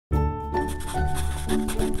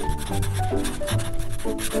Hello,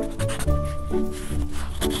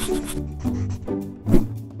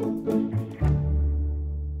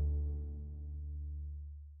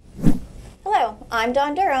 I'm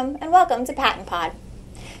Dawn Durham, and welcome to PaTTANpod.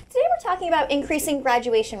 Today we're talking about increasing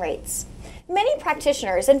graduation rates. Many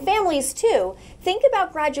practitioners, and families too, think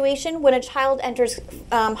about graduation when a child enters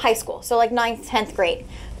high school, so like 9th, 10th grade.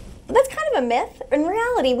 But that's kind of a myth. In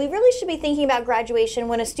reality, we really should be thinking about graduation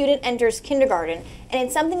when a student enters kindergarten, and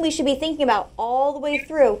it's something we should be thinking about all the way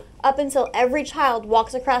through, up until every child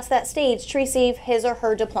walks across that stage to receive his or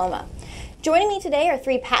her diploma. Joining me today are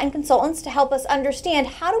 3 PaTTAN consultants to help us understand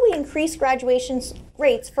how do we increase graduation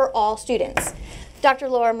rates for all students. Dr.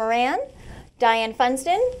 Laura Moran, Diane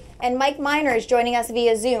Funsten, and Mike Miner is joining us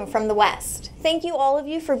via Zoom from the West. Thank you all of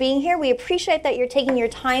you for being here. We appreciate that you're taking your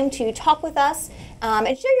time to talk with us and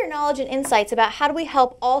share your knowledge and insights about how do we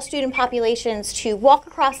help all student populations to walk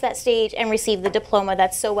across that stage and receive the diploma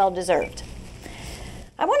that's so well deserved.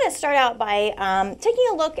 I want to start out by taking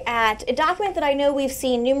a look at a document that I know we've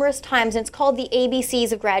seen numerous times, and it's called the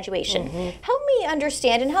ABCs of graduation. Help me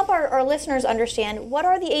understand and help our listeners understand what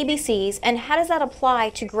are the ABCs and how does that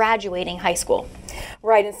apply to graduating high school?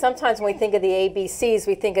 Right, and sometimes when we think of the ABCs,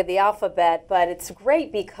 we think of the alphabet, but it's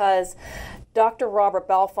great because Dr. Robert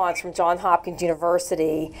Belfont from Johns Hopkins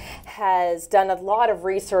University has done a lot of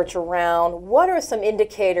research around what are some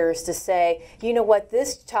indicators to say, you know what,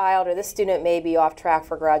 this child or this student may be off track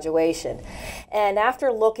for graduation. And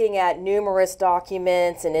after looking at numerous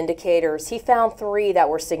documents and indicators, he found 3 that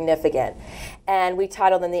were significant. And we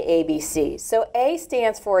titled them the ABCs. So A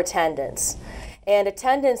stands for attendance. And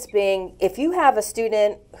attendance being, if you have a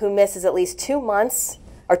student who misses at least 2 months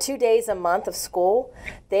or 2 days a month of school,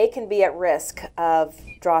 they can be at risk of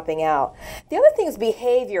dropping out. The other thing is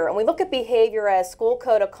behavior, and we look at behavior as school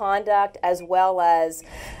code of conduct as well as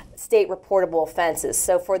state reportable offenses.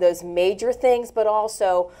 So for those major things, but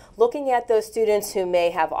also looking at those students who may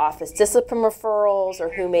have office discipline referrals or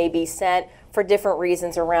who may be sent for different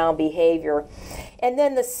reasons around behavior. And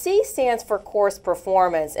then the C stands for course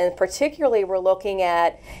performance, and particularly we're looking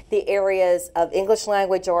at the areas of English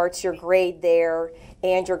language arts, your grade there,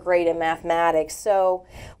 and your grade in mathematics. So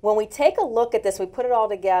when we take a look at this, we put it all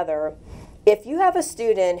together. If you have a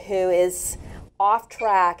student who is off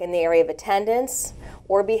track in the area of attendance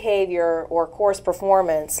or behavior or course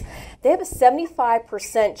performance, they have a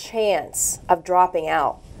 75% chance of dropping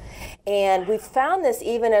out. And we found this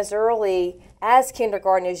even as early as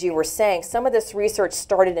kindergarten, as you were saying. Some of this research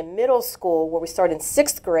started in middle school, where we started in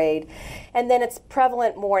 6th grade, and then it's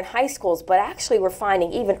prevalent more in high schools. But actually, we're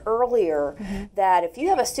finding even earlier that if you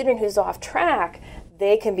have a student who's off track,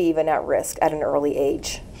 they can be even at risk at an early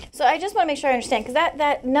age. So I just want to make sure I understand, because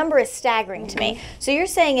that number is staggering to me. So you're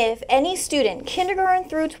saying if any student, kindergarten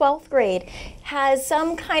through 12th grade, has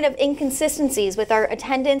some kind of inconsistencies with our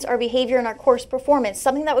attendance, our behavior, and our course performance,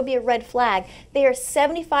 something that would be a red flag, they are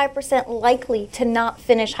 75% likely to not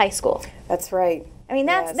finish high school. That's right. I mean,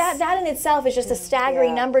 that in itself is just a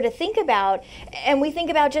staggering number to think about. And we think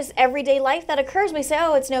about just everyday life that occurs. We say,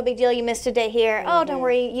 oh, it's no big deal, you missed a day here. Oh, don't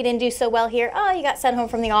worry, you didn't do so well here. Oh, you got sent home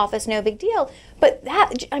from the office, no big deal. But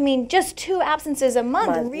that, I mean, just 2 absences a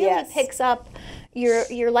month really picks up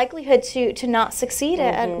your likelihood to not succeed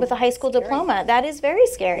with a high school diploma. That is very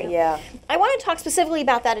scary. Yeah. I want to talk specifically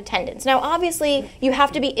about that attendance. Now, obviously, you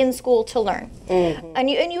have to be in school to learn. And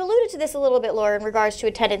you alluded to this a little bit, Laura, in regards to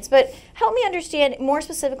attendance, but help me understand more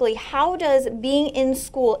specifically, how does being in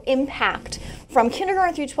school impact from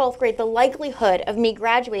kindergarten through 12th grade the likelihood of me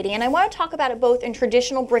graduating? And I want to talk about it both in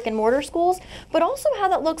traditional brick and mortar schools, but also how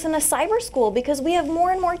that looks in a cyber school, because we have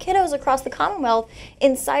more and more kiddos across the Commonwealth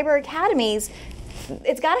in cyber academies.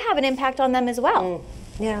 It's got to have an impact on them as well.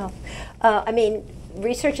 I mean,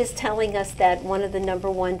 research is telling us that one of the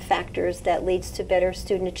 #1 factors that leads to better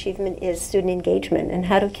student achievement is student engagement. And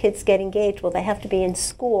how do kids get engaged? Well, they have to be in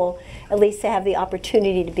school, at least to have the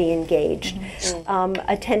opportunity to be engaged.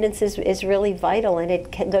 Attendance is really vital, and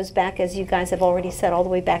it goes back, as you guys have already said, all the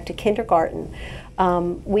way back to kindergarten.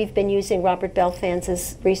 We've been using Robert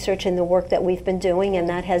Belfont's research in the work that we've been doing, and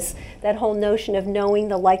that whole notion of knowing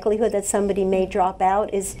the likelihood that somebody may drop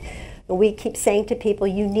out is, we keep saying to people,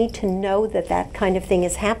 you need to know that that kind of thing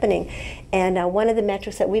is happening. And one of the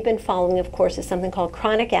metrics that we've been following, of course, is something called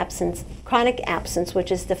chronic absence,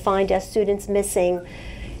 which is defined as students missing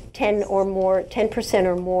 10% or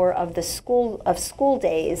more of the school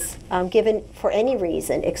days, given for any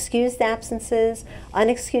reason, excused absences,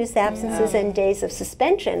 unexcused absences, and days of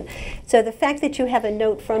suspension. So the fact that you have a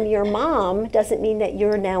note from your mom doesn't mean that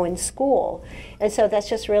you're now in school. And so that's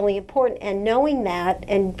just really important. And knowing that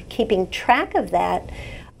and keeping track of that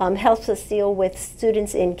helps us deal with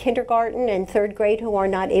students in kindergarten and third grade who are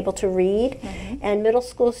not able to read, and middle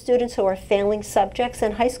school students who are failing subjects,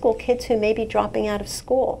 and high school kids who may be dropping out of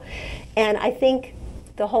school. And I think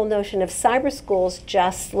the whole notion of cyber schools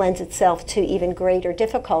just lends itself to even greater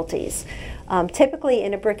difficulties. Typically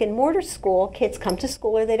in a brick and mortar school, kids come to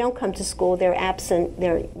school or they don't come to school, they're absent,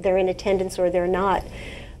 they're in attendance or they're not.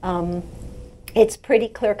 It's pretty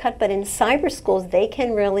clear cut, but in cyber schools, they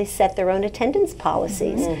can really set their own attendance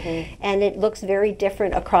policies. And it looks very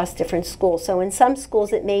different across different schools. So in some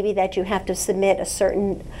schools, it may be that you have to submit a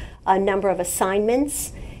certain number of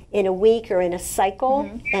assignments in a week or in a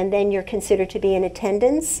cycle, and then you're considered to be in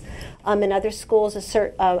attendance. In other schools,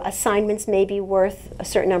 assignments may be worth a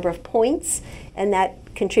certain number of points, and that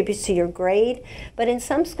contributes to your grade. But in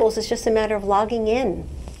some schools, it's just a matter of logging in.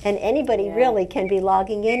 And anybody really can be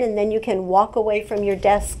logging in, and then you can walk away from your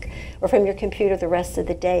desk or from your computer the rest of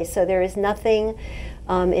the day. So there is nothing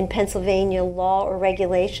in Pennsylvania law or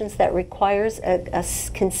regulations that requires a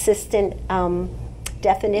consistent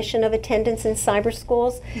definition of attendance in cyber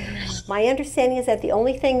schools. My understanding is that the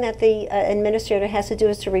only thing that the administrator has to do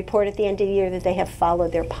is to report at the end of the year that they have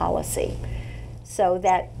followed their policy. So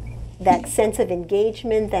that sense of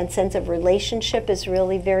engagement, that sense of relationship is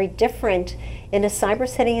really very different in a cyber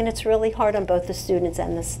setting, and it's really hard on both the students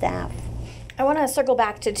and the staff. I want to circle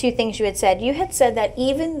back to two things you had said. You had said that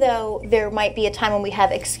even though there might be a time when we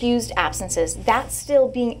have excused absences, that's still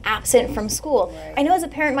being absent from school. I know as a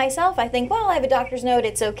parent myself, I think, well, I have a doctor's note,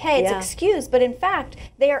 it's okay, it's excused. But in fact,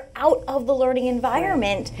 they are out of the learning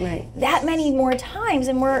environment that many more times,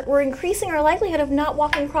 and we're increasing our likelihood of not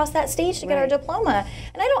walking across that stage to get our diploma.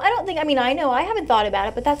 And I don't think, I know I haven't thought about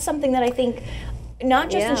it, but that's something that I think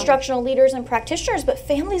not just instructional leaders and practitioners, but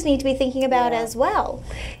families need to be thinking about as well.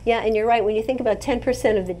 Yeah, and you're right. When you think about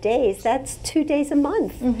 10% of the days, that's 2 days a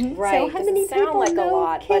month. Right. So how many people like know a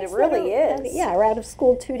lot, but it really is. Are out of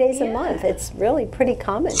school 2 days a month. It's really pretty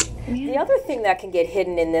common. The other thing that can get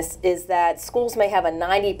hidden in this is that schools may have a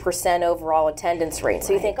 90% overall attendance rate.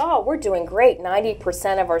 So you think, oh, we're doing great.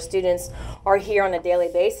 90% of our students are here on a daily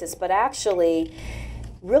basis, but actually,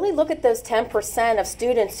 really look at those 10% of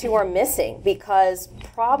students who are missing, because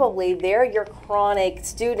probably they're your chronic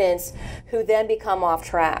students who then become off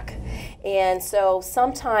track. And so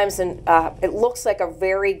sometimes it looks like a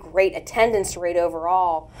very great attendance rate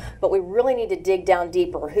overall, but we really need to dig down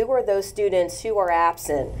deeper. Who are those students who are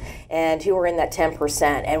absent and who are in that 10%,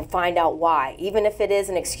 and find out why. Even if it is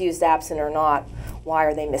an excused absent or not, why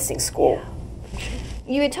are they missing school?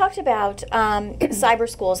 You had talked about cyber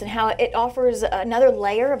schools and how it offers another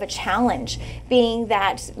layer of a challenge, being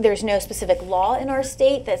that there's no specific law in our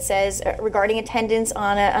state that says regarding attendance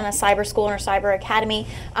on a cyber school or cyber academy.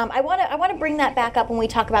 I want to bring that back up when we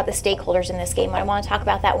talk about the stakeholders in this game. I want to talk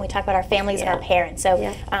about that when we talk about our families and our parents.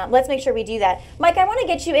 So let's make sure we do that. Mike, I want to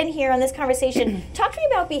get you in here on this conversation. Talk to me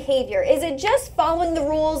about behavior. Is it just following the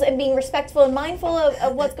rules and being respectful and mindful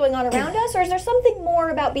of what's going on around us, or is there something more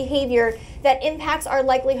about behavior that impacts our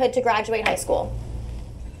likelihood to graduate high school?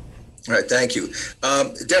 All right, thank you.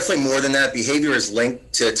 Definitely more than that. Behavior is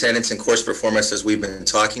linked to attendance and course performance, as we've been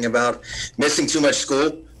talking about. Missing too much school,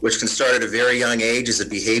 which can start at a very young age, is a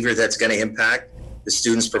behavior that's going to impact the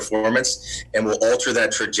student's performance and will alter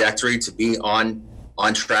that trajectory to be on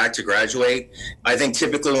track to graduate. I think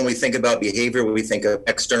typically when we think about behavior, we think of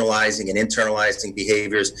externalizing and internalizing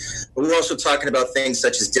behaviors, but we're also talking about things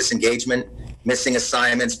such as disengagement, missing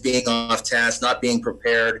assignments, being off task, not being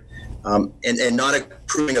prepared, and not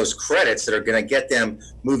accruing those credits that are going to get them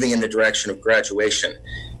moving in the direction of graduation.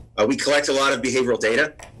 We collect a lot of behavioral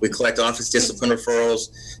data. We collect office discipline referrals,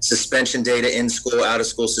 suspension data, in-school,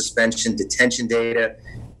 out-of-school suspension, detention data,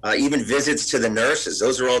 even visits to the nurses.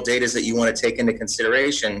 Those are all data that you want to take into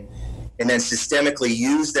consideration, and then systemically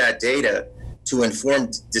use that data to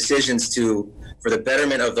inform decisions for the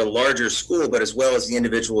betterment of the larger school, but as well as the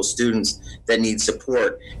individual students that need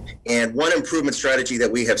support. And one improvement strategy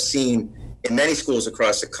that we have seen in many schools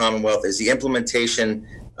across the Commonwealth is the implementation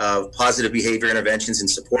of positive behavior interventions and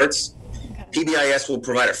supports. PBIS will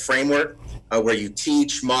provide a framework where you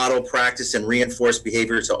teach, model, practice, and reinforce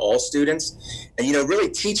behavior to all students. And, really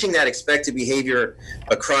teaching that expected behavior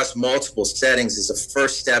across multiple settings is a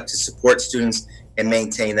first step to support students and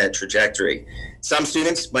maintain that trajectory. Some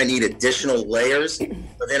students might need additional layers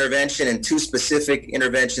of intervention, and two specific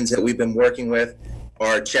interventions that we've been working with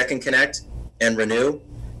are Check and Connect and Renew.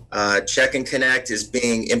 Check and Connect is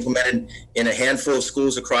being implemented in a handful of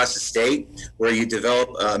schools across the state, where you develop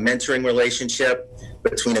a mentoring relationship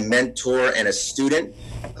between a mentor and a student.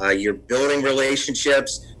 You're building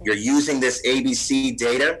relationships, you're using this ABC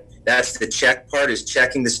data, That's the check part, is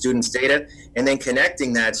checking the student's data and then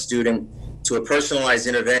connecting that student to a personalized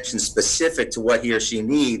intervention specific to what he or she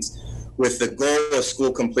needs, with the goal of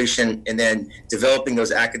school completion and then developing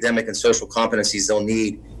those academic and social competencies they'll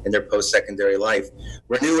need in their post-secondary life.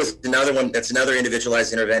 Renew is another one. That's another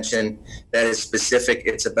individualized intervention that is specific.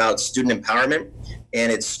 It's about student empowerment,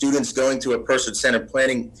 and it's students going through a person-centered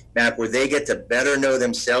planning map where they get to better know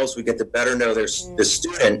themselves. We get to better know the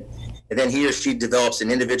student, and then he or she develops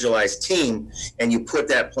an individualized team, and you put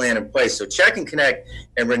that plan in place. So Check and Connect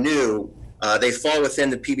and Renew, they fall within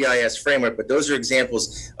the PBIS framework, but those are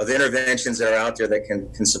examples of interventions that are out there that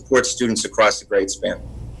can support students across the grade span.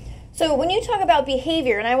 So when you talk about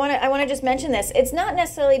behavior, and I want to just mention this, it's not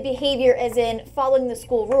necessarily behavior as in following the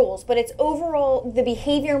school rules, but it's overall the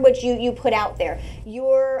behavior in which you put out there.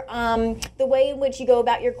 Your the way in which you go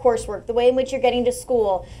about your coursework, the way in which you're getting to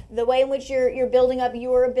school, the way in which you're building up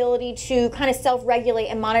your ability to kind of self-regulate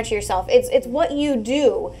and monitor yourself. It's what you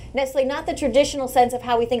do, necessarily not the traditional sense of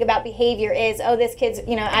how we think about behavior is, oh, this kid's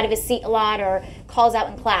out of his seat a lot or calls out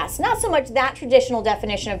in class. Not so much that traditional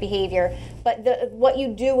definition of behavior, but what you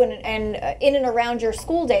do and in and around your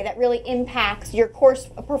school day that really impacts your course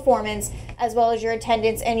performance, as well as your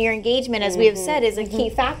attendance and your engagement, as we have said, is a key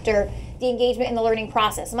factor, the engagement in the learning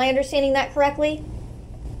process. Am I understanding that correctly?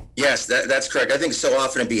 Yes, that's correct. I think so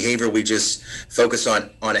often in behavior we just focus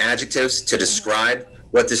on adjectives to describe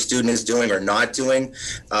what the student is doing or not doing,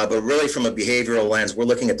 but really from a behavioral lens, we're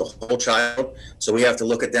looking at the whole child. So we have to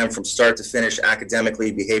look at them from start to finish,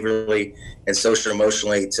 academically, behaviorally, and social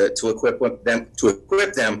emotionally, to equip them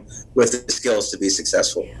with the skills to be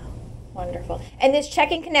successful. Wonderful. And this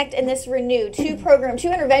Check and Connect and this Renew, two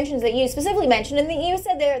interventions that you specifically mentioned, and you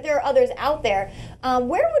said there are others out there.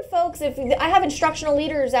 Where would folks, if I have instructional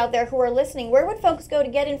leaders out there who are listening, where would folks go to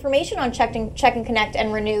get information on Check and Connect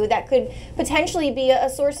and Renew that could potentially be a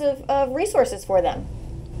source of resources for them?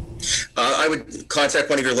 I would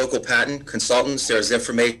contact one of your local PaTTAN consultants. There's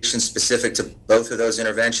information specific to both of those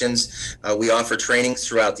interventions. We offer trainings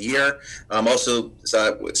throughout the year. Also,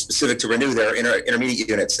 specific to Renew, there are intermediate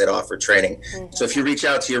units that offer training. So if you reach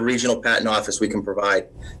out to your regional PaTTAN office, we can provide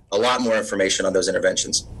a lot more information on those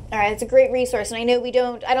interventions. All right, it's a great resource, and I know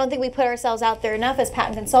I don't think we put ourselves out there enough as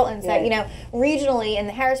PaTTAN consultants. That regionally in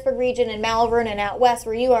the Harrisburg region and Malvern and out west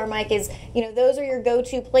where you are, Mike, is those are your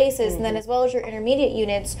go-to places, and then as well as your intermediate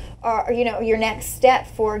units are your next step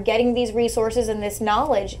for getting these resources and this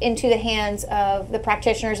knowledge into the hands of the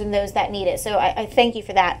practitioners and those that need it. So I thank you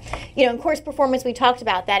for that. In course performance, we talked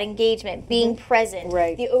about that engagement, being present,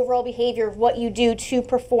 the overall behavior of what you do to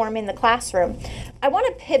perform in the classroom. I want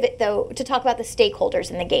to pivot though to talk about the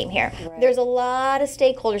stakeholders in the game here. There's a lot of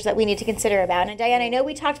stakeholders that we need to consider about. And Diane, I know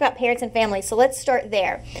we talked about parents and families, so let's start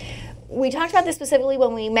there. We talked about this specifically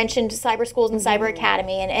when we mentioned cyber schools and cyber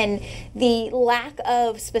academy and the lack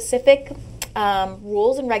of specific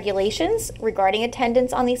rules and regulations regarding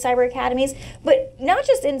attendance on these cyber academies, but not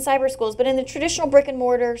just in cyber schools, but in the traditional brick and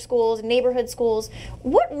mortar schools, neighborhood schools.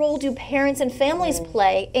 What role do parents and families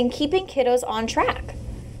play in keeping kiddos on track?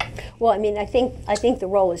 Well, I mean, I think the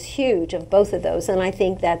role is huge of both of those, and I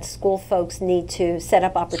think that school folks need to set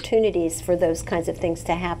up opportunities for those kinds of things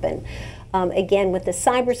to happen. Again, with the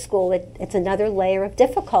cyber school, it's another layer of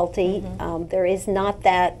difficulty. There is not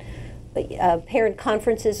that. Parent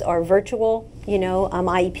conferences are virtual.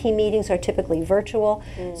 IEP meetings are typically virtual,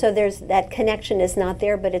 so there's that connection is not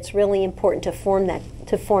there. But it's really important to form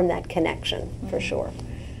that connection for sure.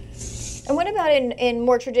 And what about in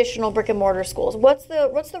more traditional brick and mortar schools? What's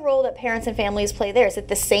the role that parents and families play there? Is it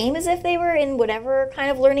the same as if they were in whatever kind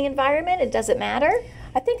of learning environment? It doesn't matter?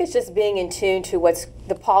 I think it's just being in tune to what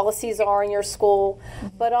the policies are in your school,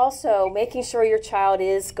 but also making sure your child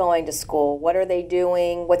is going to school. What are they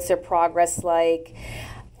doing? What's their progress like?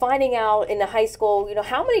 Finding out in the high school,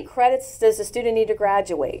 how many credits does a student need to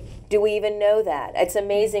graduate? Do we even know that? It's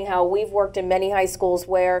amazing how we've worked in many high schools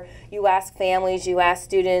where you ask families, you ask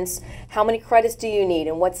students, how many credits do you need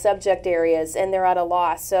and what subject areas, and they're at a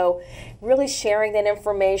loss. So really sharing that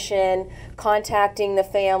information, contacting the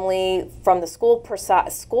family from the school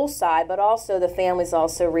side, but also the families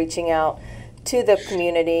also reaching out to the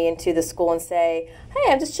community and to the school and say,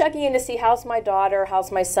 hey, I'm just checking in to see how's my daughter,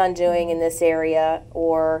 how's my son doing in this area,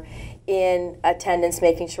 or in attendance,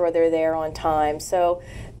 making sure they're there on time. So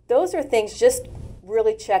those are things, just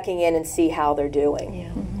really checking in and see how they're doing.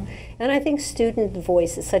 Yeah. And I think student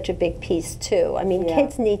voice is such a big piece too. I mean,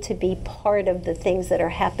 kids need to be part of the things that are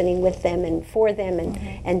happening with them and for them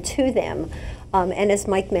and to them. And as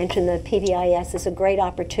Mike mentioned, the PBIS is a great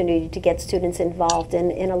opportunity to get students involved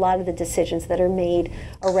in a lot of the decisions that are made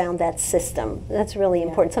around that system. That's really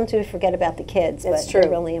important. Sometimes we forget about the kids, but they're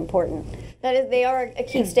really important. That is, they are a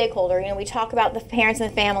key stakeholder. You know, we talk about the parents and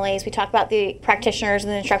the families, we talk about the practitioners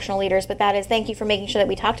and the instructional leaders, but that is, thank you for making sure that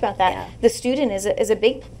we talked about that. Yeah. The student is a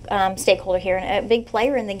big stakeholder here and a big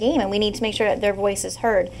player in the game, and we need to make sure that their voice is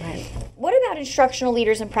heard. Right. What about instructional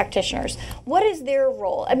leaders and practitioners? What is their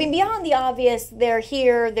role? I mean, beyond the obvious, they're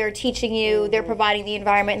here, they're teaching you, they're providing the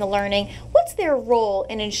environment and the learning. What's their role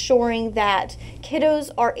in ensuring that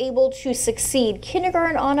kiddos are able to succeed,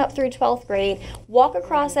 kindergarten on up through 12th grade, walk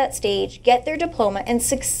across that stage, get their diploma, and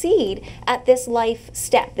succeed at this life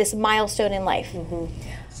step, this milestone in life?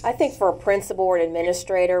 I think for a principal or an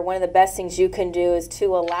administrator, one of the best things you can do is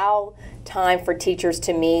to allow time for teachers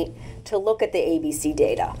to meet, to look at the ABC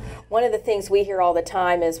data. One of the things we hear all the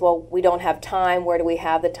time is, well, we don't have time, where do we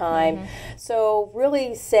have the time? So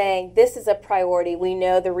really saying this is a priority. We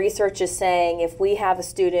know the research is saying if we have a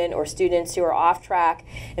student or students who are off track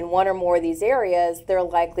in one or more of these areas, they're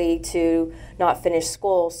likely to not finish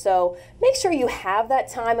school. So make sure you have that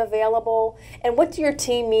time available. And what do your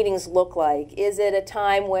team meetings look like? Is it a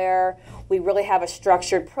time where we really have a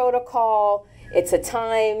structured protocol? It's a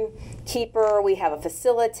timekeeper, we have a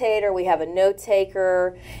facilitator, we have a note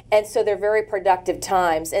taker, and so they're very productive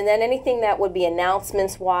times. And then anything that would be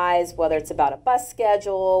announcements-wise, whether it's about a bus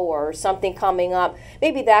schedule or something coming up,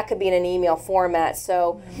 maybe that could be in an email format.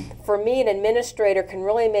 So for me, an administrator can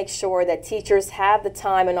really make sure that teachers have the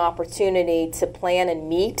time and opportunity to plan and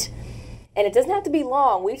meet. And it doesn't have to be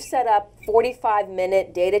long. We've set up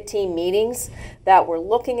 45-minute data team meetings that we're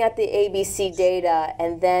looking at the ABC data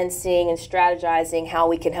and then seeing and strategizing how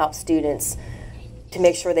we can help students to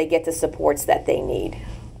make sure they get the supports that they need.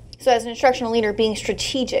 So as an instructional leader, being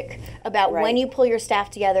strategic about when you pull your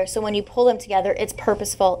staff together, so when you pull them together, it's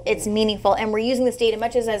purposeful, it's meaningful, and we're using this data,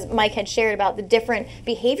 much as Mike had shared about the different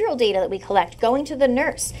behavioral data that we collect, going to the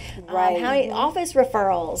nurse, how many office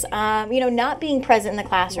referrals, not being present in the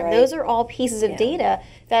classroom. Those are all pieces of data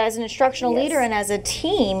that as an instructional leader and as a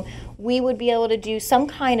team, we would be able to do some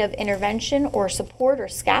kind of intervention or support or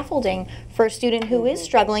scaffolding for a student who is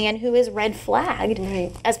struggling and who is red flagged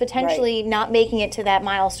as potentially not making it to that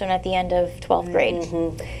milestone at the end of 12th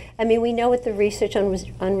grade. I mean, we know what the research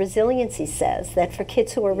on resiliency says, that for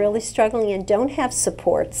kids who are really struggling and don't have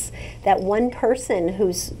supports, that one person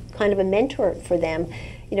who's kind of a mentor for them,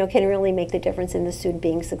 can really make the difference in the student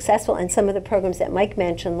being successful. And some of the programs that Mike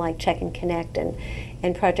mentioned, like Check and Connect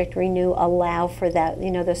and Project Renew, allow for that,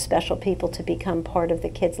 those special people to become part of the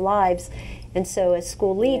kids' lives. And so as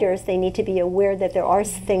school leaders, they need to be aware that there are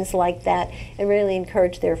things like that and really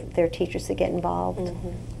encourage their teachers to get involved.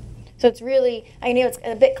 So it's really, I know it's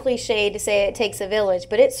a bit cliche to say it takes a village,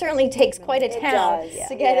 but it certainly takes quite a town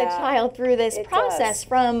to get a child through this process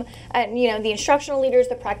from, the instructional leaders,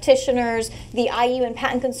 the practitioners, the IU and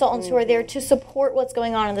PaTTAN consultants who are there to support what's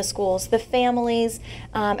going on in the schools, the families,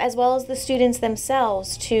 as well as the students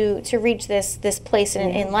themselves to reach this place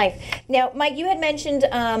in life. Now, Mike, you had mentioned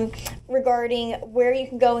regarding where you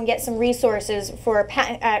can go and get some resources for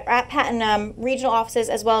at PaTTAN regional offices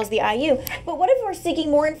as well as the IU. But what if we're seeking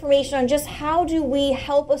more information on just how do we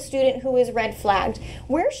help a student who is red flagged?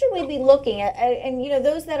 Where should we be looking at? And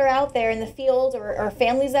those that are out there in the field or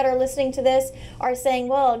families that are listening to this are saying,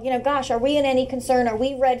 well, gosh, are we in any concern? Are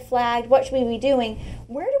we red flagged? What should we be doing?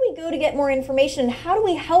 Where do we go to get more information? How do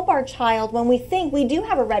we help our child when we think we do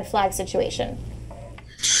have a red flag situation?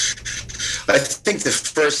 I think the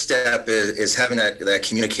first step is having that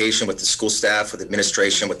communication with the school staff, with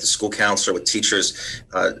administration, with the school counselor, with teachers,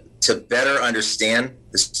 to better understand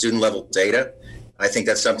the student level data. I think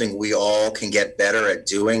that's something we all can get better at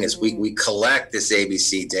doing is we collect this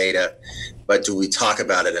ABC data, but do we talk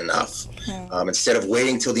about it enough? Instead of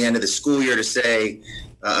waiting till the end of the school year to say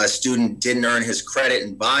a student didn't earn his credit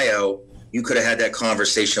in bio, you could have had that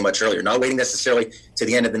conversation much earlier. Not waiting necessarily to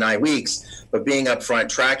the end of the 9 weeks, but being upfront,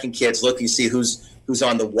 tracking kids, looking to see who's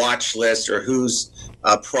on the watch list or whose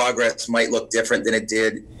progress might look different than it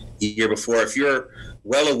did the year before. If you're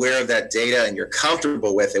well aware of that data and you're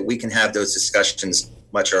comfortable with it, we can have those discussions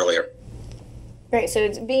much earlier. Right, so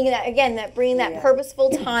it's being that, again, that bringing that purposeful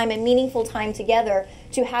time and meaningful time together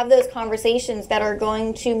to have those conversations that are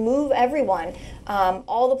going to move everyone,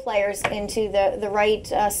 all the players, into the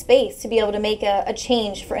right space to be able to make a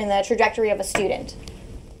change in the trajectory of a student.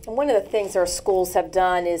 And one of the things our schools have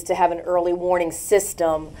done is to have an early warning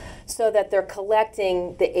system so that they're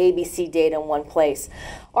collecting the ABC data in one place.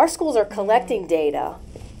 Our schools are collecting data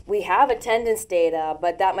we have attendance data,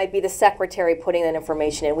 but that might be the secretary putting that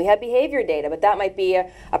information in. We have behavior data, but that might be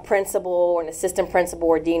a principal or an assistant principal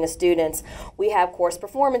or dean of students. We have course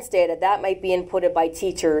performance data. That might be inputted by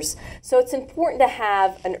teachers. So it's important to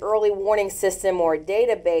have an early warning system or a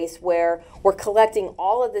database where we're collecting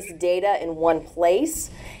all of this data in one place,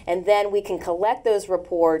 and then we can collect those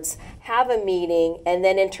reports, have a meeting, and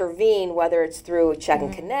then intervene, whether it's through Check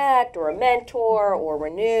and Connect or a mentor or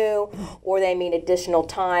Renew, or they mean additional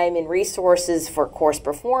time and resources for course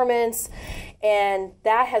performance. And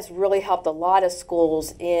that has really helped a lot of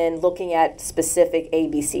schools in looking at specific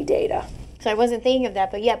ABC data. So I wasn't thinking of that,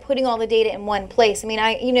 but yeah, putting all the data in one place. I mean,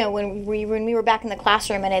 when we were back in the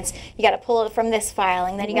classroom, and it's you got to pull it from this file,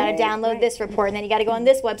 and then you got to download this report, and then you got to go on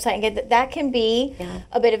this website and get that can be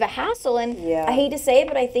a bit of a hassle. And I hate to say it,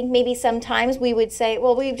 but I think maybe sometimes we would say,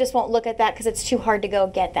 well, we just won't look at that because it's too hard to go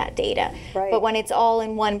get that data. Right. But when it's all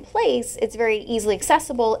in one place, it's very easily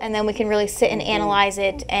accessible, and then we can really sit and analyze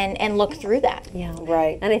it and look through that. Yeah,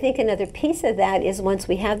 right. And I think another piece of that is once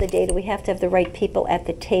we have the data, we have to have the right people at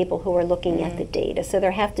the table who are looking at the data. So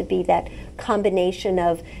there have to be that combination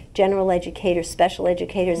of general educators, special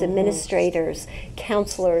educators, administrators,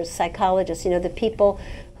 counselors, psychologists, the people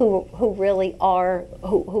who really are,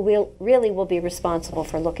 who really will be responsible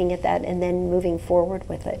for looking at that and then moving forward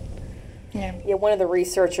with it. Yeah, one of the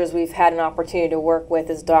researchers we've had an opportunity to work with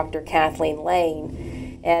is Dr. Kathleen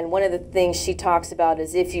Lane. And one of the things she talks about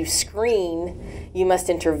is if you screen, you must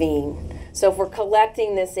intervene. So if we're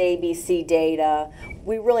collecting this ABC data,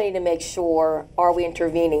 we really need to make sure, are we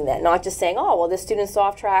intervening then? Not just saying, oh, well, this student's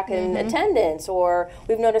off track in attendance, or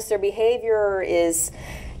we've noticed their behavior is,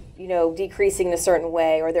 decreasing in a certain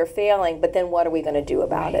way, or they're failing, but then what are we going to do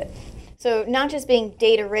about it? So not just being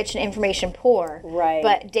data rich and information poor,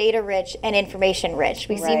 but data rich and information rich.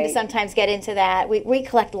 We seem to sometimes get into that. We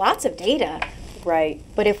collect lots of data. Right.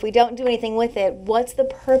 But if we don't do anything with it, what's the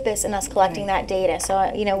purpose in us collecting that data? So,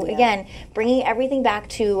 again, bringing everything back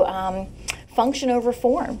to function over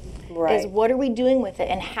form. Is what are we doing with it,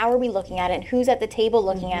 and how are we looking at it, and who's at the table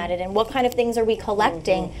looking at it, and what kind of things are we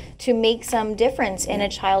collecting to make some difference in a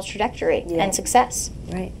child's trajectory and success.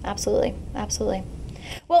 Right. Absolutely. Absolutely.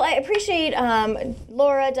 Well, I appreciate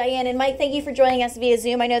Laura, Diane, and Mike. Thank you for joining us via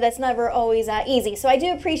Zoom. I know that's never always easy, so I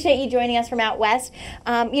do appreciate you joining us from out west.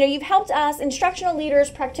 You've helped us, instructional leaders,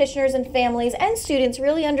 practitioners, and families and students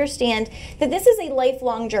really understand that this is a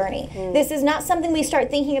lifelong journey. This is not something we start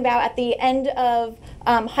thinking about at the end of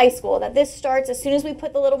high school, that this starts as soon as we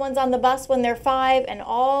put the little ones on the bus when they're 5 and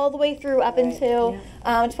all the way through up until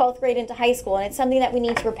 12th grade into high school, and it's something that we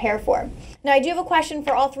need to prepare for. Now, I do have a question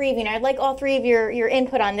for all three of you, and I'd like all three of your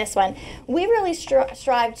input on this one. We really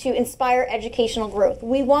strive to inspire educational growth.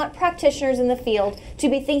 We want practitioners in the field to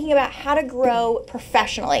be thinking about how to grow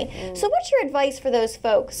professionally. So what's your advice for those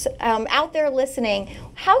folks out there listening?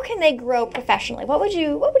 How can they grow professionally? What would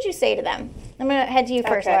you say to them? I'm going to head to you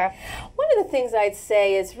first, Laura. One of the things I'd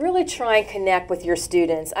say is really try and connect with your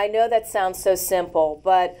students. I know that sounds so simple,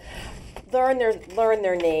 but learn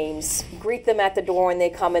their names, greet them at the door when they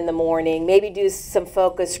come in the morning, maybe do some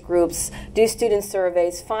focus groups, do student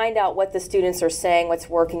surveys, find out what the students are saying, what's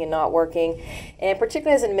working and not working. And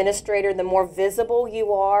particularly as an administrator, the more visible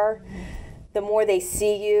you are, the more they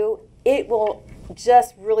see you, it will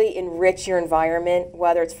just really enrich your environment,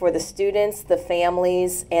 whether it's for the students, the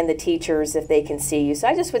families, and the teachers if they can see you. So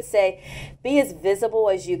I just would say be as visible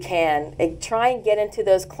as you can. And try and get into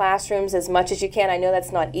those classrooms as much as you can. I know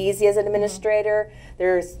that's not easy as an administrator.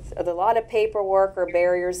 There's a lot of paperwork or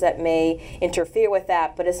barriers that may interfere with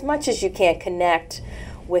that, but as much as you can, connect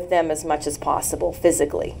with them as much as possible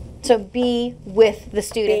physically. So be with the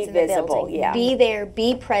students in the building. Yeah. Be there,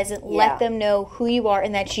 be present, let them know who you are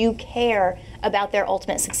and that you care about their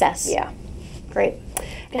ultimate success. Yeah. Great.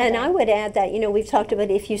 And I would add that, we've talked about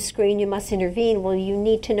if you screen, you must intervene. Well, you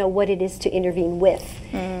need to know what it is to intervene with.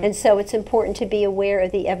 And so it's important to be aware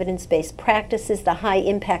of the evidence-based practices, the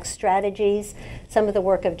high-impact strategies, some of the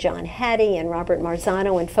work of John Hattie and Robert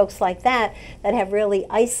Marzano and folks like that have really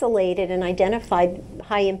isolated and identified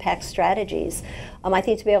high-impact strategies. I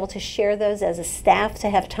think to be able to share those as a staff, to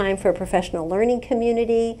have time for a professional learning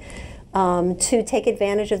community, to take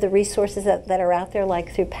advantage of the resources that are out there,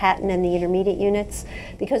 like through PaTTAN and the intermediate units,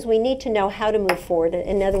 because we need to know how to move forward.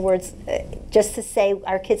 In other words, just to say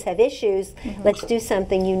our kids have issues, let's do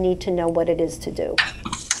something, you need to know what it is to do.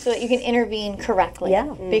 So that you can intervene correctly.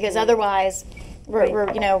 Yeah. Because otherwise,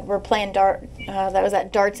 we're playing darts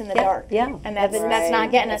in the dark. Yeah. And that's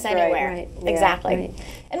not getting us anywhere. Right. Exactly. Right.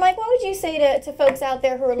 And Mike, what would you say to folks out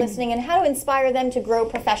there who are listening, and how to inspire them to grow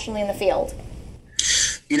professionally in the field?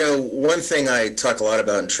 One thing I talk a lot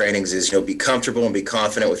about in trainings is, be comfortable and be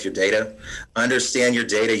confident with your data. Understand your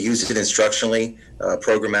data, use it instructionally,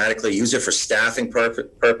 programmatically, use it for staffing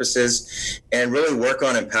purposes, and really work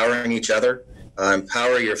on empowering each other.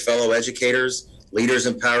 Empower your fellow educators, leaders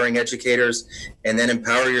empowering educators, and then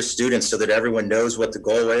empower your students so that everyone knows what the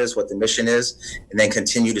goal is, what the mission is, and then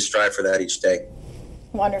continue to strive for that each day.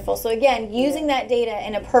 Wonderful. So again, using that data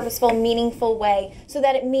in a purposeful, meaningful way so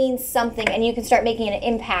that it means something and you can start making an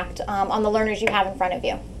impact on the learners you have in front of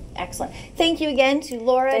you. Excellent. Thank you again to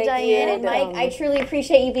Laura, Diane, and Mike. I truly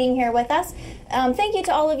appreciate you being here with us. Thank you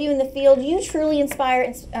to all of you in the field. You truly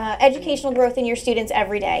inspire educational growth in your students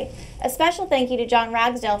every day. A special thank you to John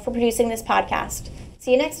Ragsdale for producing this podcast.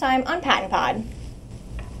 See you next time on PaTTANpod.